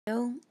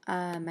Hello,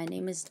 my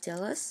name is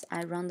Dillis.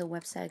 I run the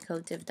website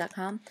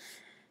codediv.com.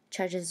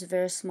 Charges a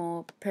very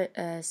small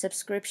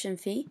subscription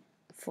fee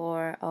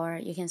or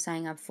you can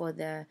sign up for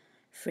the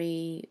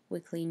free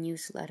weekly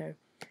newsletter.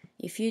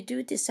 If you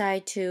do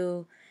decide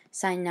to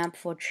sign up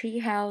for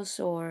Treehouse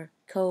or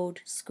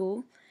Code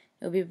School,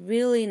 it would be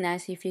really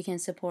nice if you can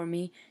support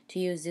me to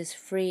use this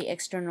free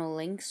external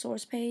link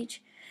source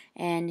page.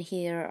 And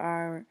here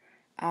are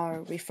our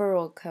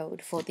referral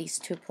code for these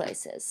two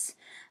places.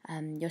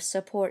 Your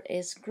support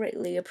is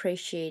greatly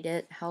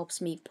appreciated,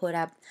 helps me put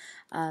up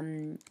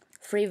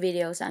free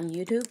videos on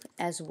YouTube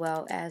as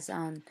well as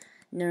on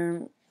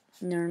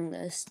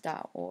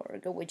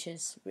nerdlist.org, which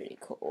is really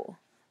cool.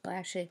 Well,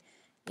 actually,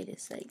 it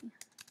is like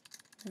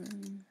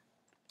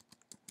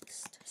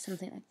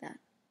something like that.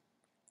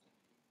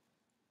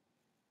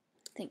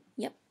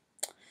 Yep.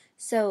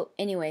 So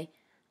anyway,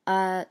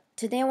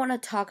 today I want to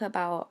talk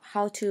about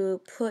how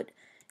to put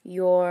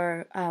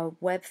your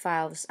web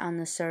files on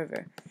the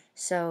server.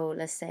 So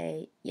let's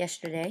say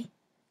yesterday,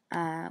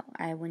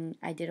 when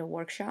I did a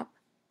workshop,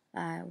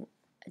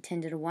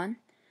 attended one,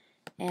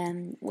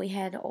 and we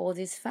had all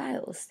these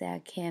files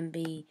that can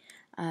be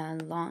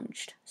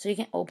launched. So you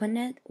can open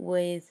it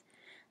with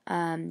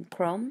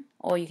Chrome,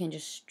 or you can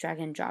just drag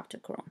and drop to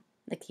Chrome,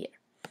 like here.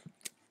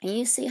 And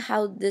you see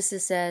how this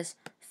says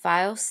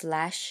file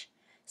slash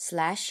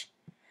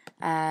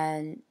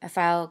a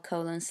file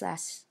colon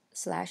slash.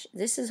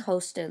 This is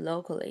hosted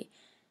locally,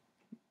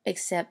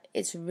 except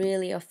it's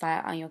really a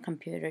file on your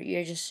computer.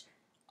 You're just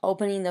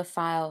opening the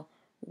file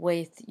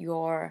with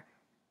your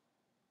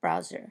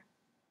browser.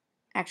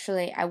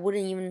 Actually, I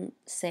wouldn't even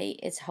say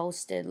it's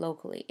hosted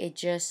locally. It's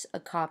just a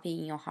copy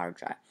in your hard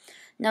drive.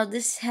 Now,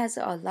 this has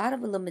a lot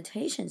of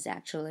limitations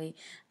actually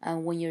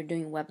when you're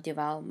doing web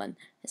development,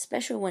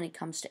 especially when it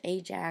comes to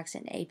AJAX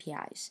and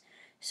APIs.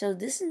 So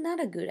this is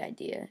not a good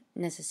idea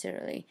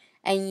necessarily.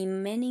 And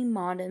in many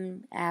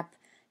modern app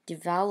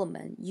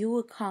development, you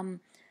will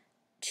come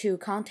to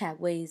contact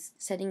with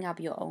setting up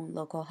your own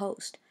local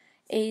host.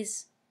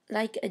 It's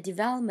like a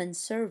development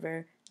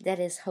server that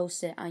is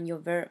hosted on your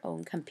very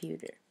own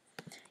computer.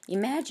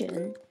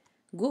 Imagine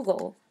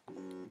Google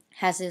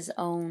has its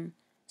own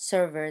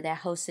server that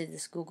hosts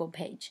this Google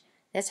page.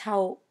 That's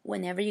how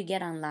whenever you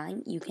get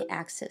online, you can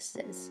access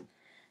this.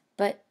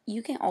 But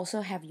you can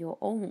also have your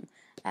own,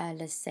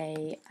 let's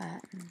say,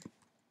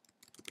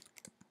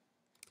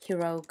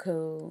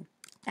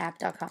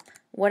 herokuapp.com,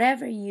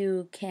 whatever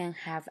you can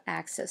have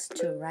access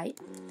to, right?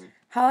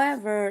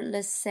 However,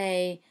 let's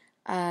say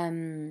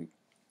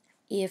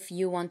if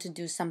you want to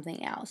do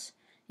something else,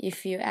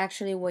 if you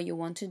actually what you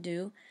want to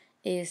do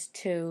is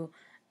to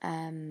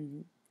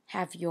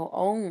have your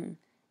own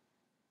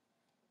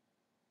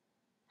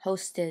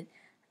hosted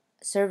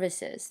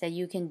services that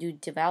you can do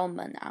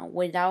development on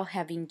without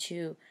having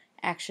to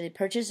actually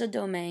purchase a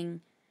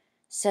domain,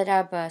 set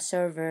up a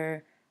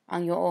server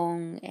on your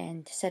own,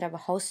 and set up a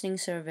hosting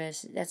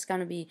service. That's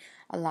going to be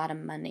a lot of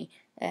money.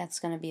 That's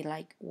going to be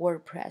like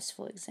WordPress,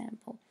 for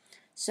example.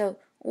 So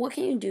what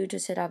can you do to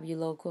set up your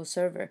local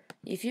server?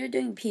 If you're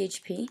doing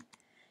PHP,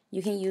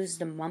 you can use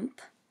the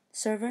MUMP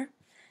server.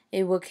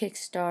 It will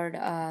kickstart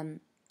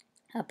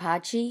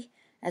Apache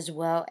as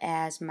well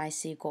as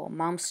MySQL.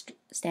 MUMP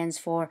stands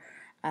for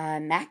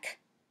Mac.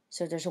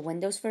 So there's a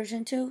Windows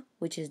version too,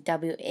 which is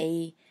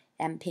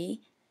WAMP.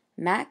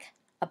 Mac,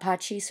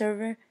 Apache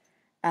server,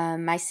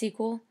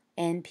 MySQL,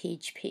 and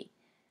PHP.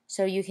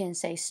 So you can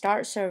say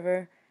start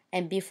server,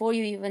 and before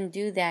you even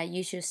do that,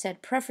 you should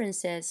set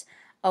preferences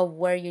of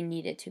where you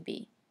need it to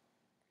be.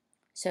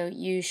 So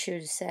you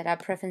should set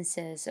up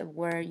preferences of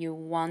where you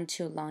want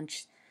to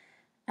launch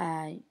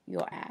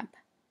your app.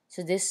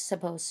 So this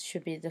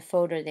should be the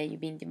folder that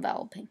you've been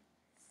developing.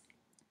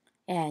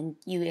 And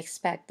you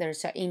expect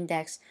there's an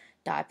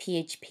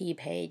index.php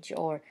page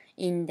or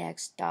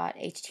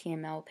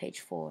index.html page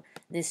for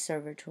this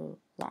server to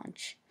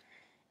launch.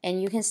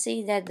 And you can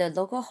see that the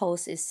local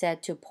host is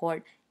set to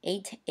port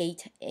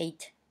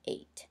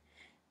 8888.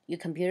 Your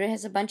computer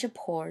has a bunch of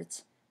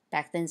ports.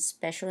 Back then,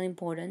 especially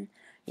important.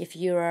 If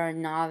you are a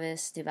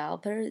novice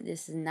developer,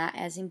 this is not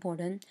as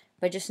important,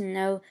 but just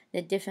know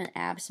that different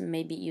apps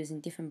may be using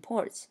different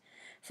ports.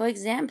 For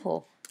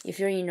example, if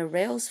you're in a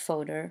Rails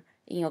folder,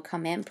 in your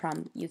command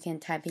prompt, you can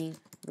type in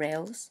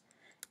Rails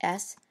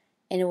S,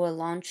 and it will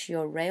launch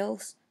your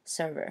Rails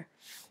server.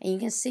 And you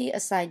can see a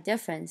slight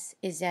difference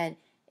is that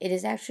it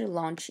is actually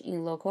launched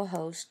in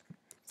localhost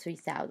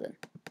 3000.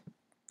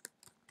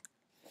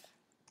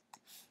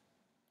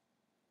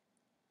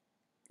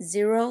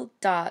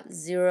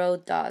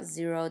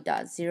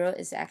 0.0.0.0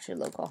 is actually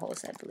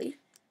localhost, I believe.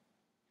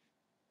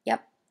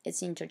 Yep,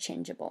 it's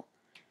interchangeable.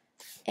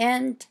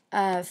 And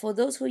for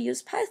those who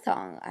use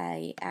Python,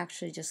 I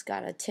actually just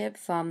got a tip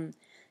from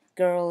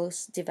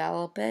Girls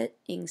Develop It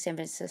in San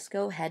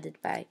Francisco, headed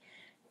by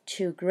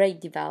two great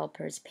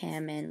developers,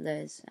 Pam and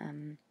Liz.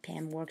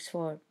 Pam works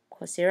for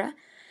Coursera,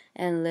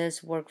 and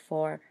Liz works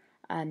for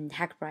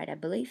Hackbright, I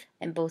believe.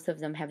 And both of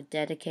them have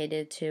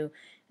dedicated to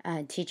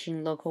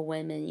teaching local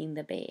women in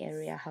the Bay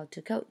Area how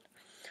to code.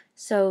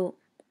 So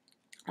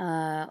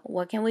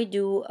What can we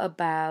do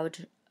about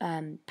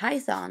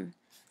Python?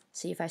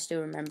 See if I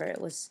still remember.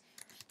 It was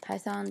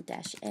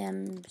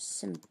Python-m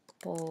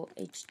simple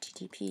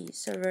HTTP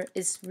server.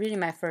 It's really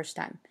my first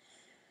time.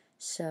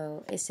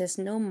 So it says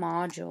no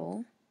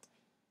module.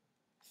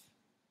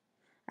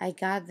 I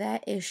got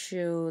that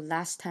issue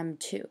last time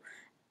too.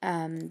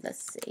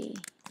 Let's see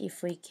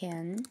if we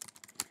can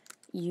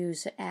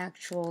use an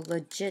actual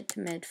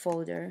legitimate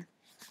folder.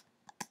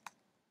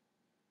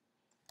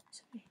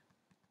 Sorry.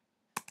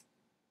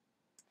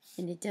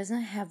 And it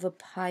doesn't have a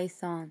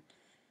Python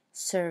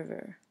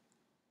server.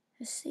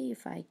 Let's see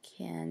if I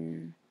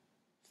can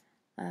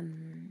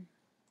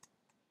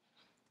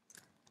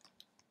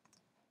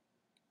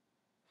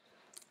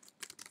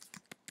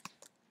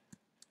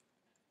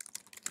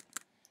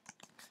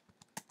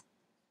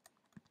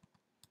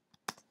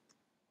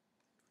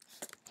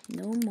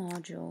no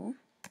module.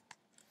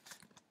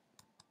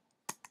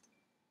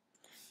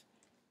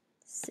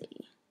 Let's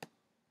see.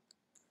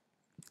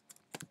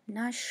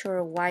 Not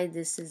sure why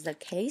this is the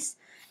case.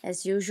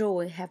 As usual,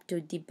 we have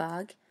to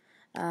debug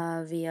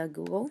via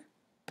Google.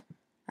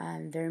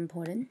 Very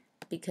important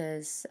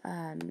because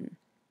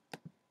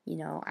you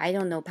know, I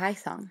don't know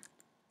Python.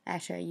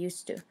 Actually, I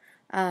used to.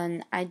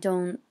 And I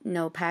don't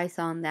know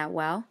Python that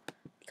well.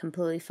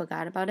 Completely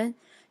forgot about it.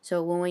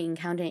 So when we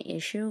encounter an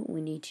issue, we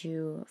need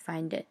to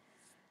find it.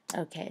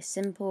 Okay,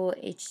 simple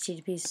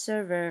HTTP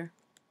server.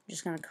 I'm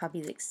just gonna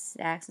copy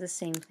the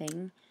same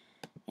thing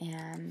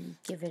and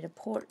give it a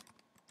port,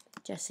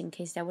 just in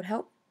case that would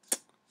help.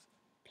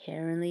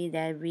 Apparently,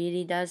 that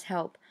really does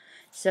help.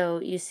 So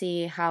you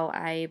see how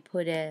I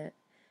put a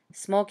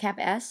small cap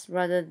S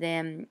rather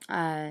than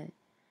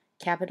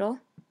capital.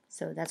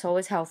 So that's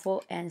always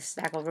helpful, and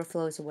Stack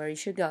Overflow is where you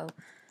should go.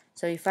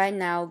 So if I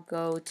now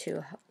go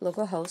to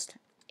localhost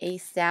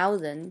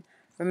 8000,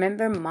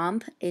 remember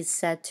mump is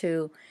set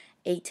to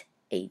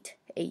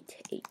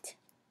 8888.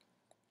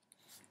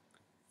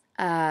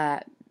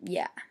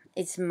 Yeah,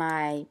 it's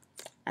my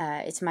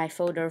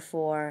folder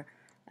for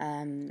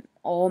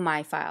all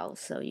my files,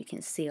 so you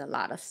can see a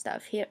lot of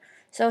stuff here.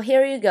 So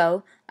here you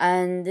go,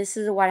 and this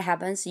is what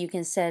happens. You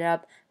can set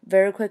up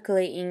very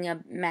quickly in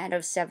a matter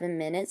of 7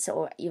 minutes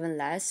or even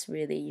less,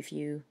 really, if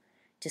you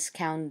just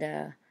count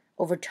the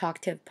over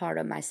talkative part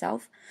of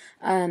myself.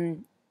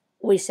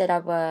 We set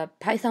up a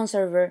Python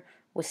server,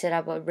 we set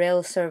up a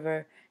Rails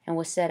server, and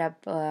we set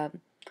up a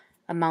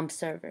mump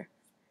server.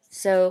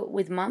 So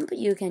with mump,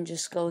 you can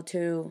just go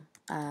to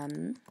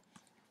the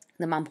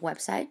mump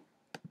website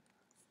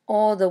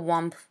or the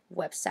WUMP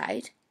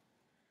website,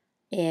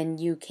 and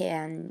you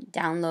can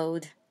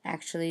download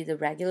actually the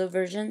regular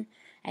version.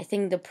 I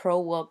think the Pro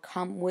will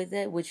come with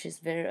it, which is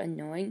very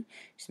annoying.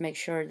 Just make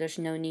sure there's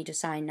no need to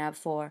sign up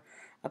for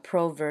a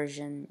Pro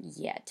version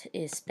yet,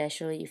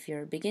 especially if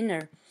you're a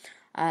beginner.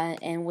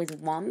 And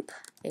with WUMP,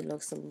 it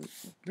looks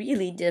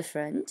really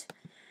different.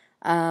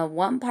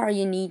 One part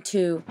you need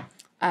to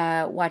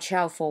watch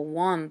out for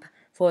WUMP,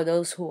 for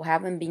those who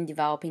haven't been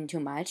developing too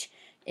much,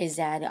 is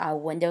that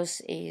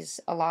Windows is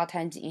a lot of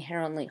times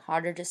inherently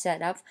harder to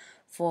set up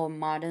for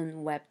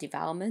modern web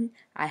development.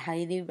 I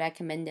highly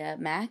recommend a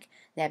Mac.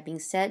 That being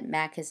said,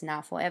 Mac is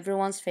not for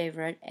everyone's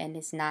favorite, and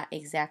it's not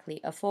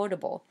exactly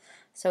affordable.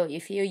 So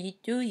if you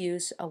do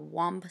use a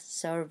WUMP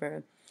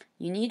server,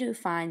 you need to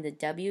find the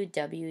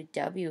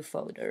www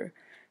folder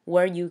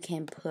where you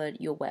can put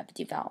your web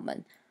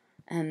development.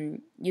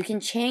 You can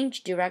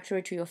change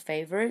directory to your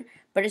favorite,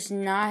 but it's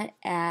not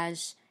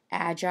as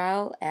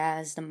agile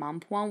as the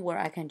mump one, where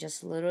I can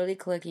just literally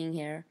click in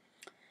here.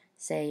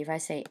 Say if I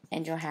say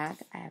Angel Hack,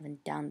 I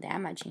haven't done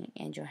that much in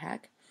Angel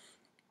Hack.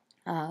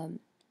 It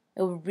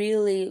will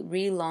really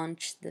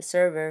relaunch the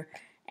server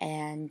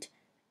and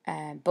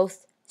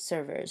both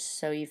servers.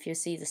 So if you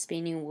see the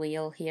spinning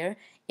wheel here,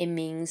 it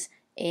means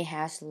it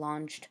has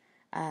launched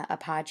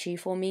Apache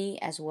for me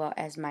as well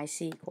as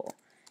MySQL.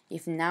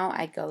 If now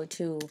I go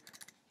to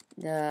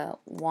the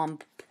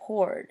WUMP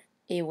port,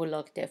 it will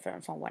look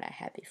different from what I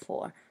had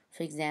before.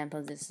 For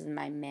example, this is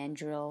my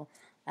Mandrill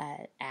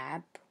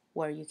app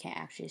where you can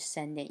actually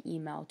send an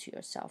email to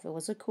yourself. It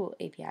was a cool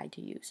API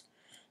to use.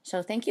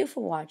 So thank you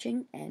for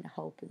watching, and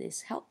hope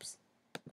this helps.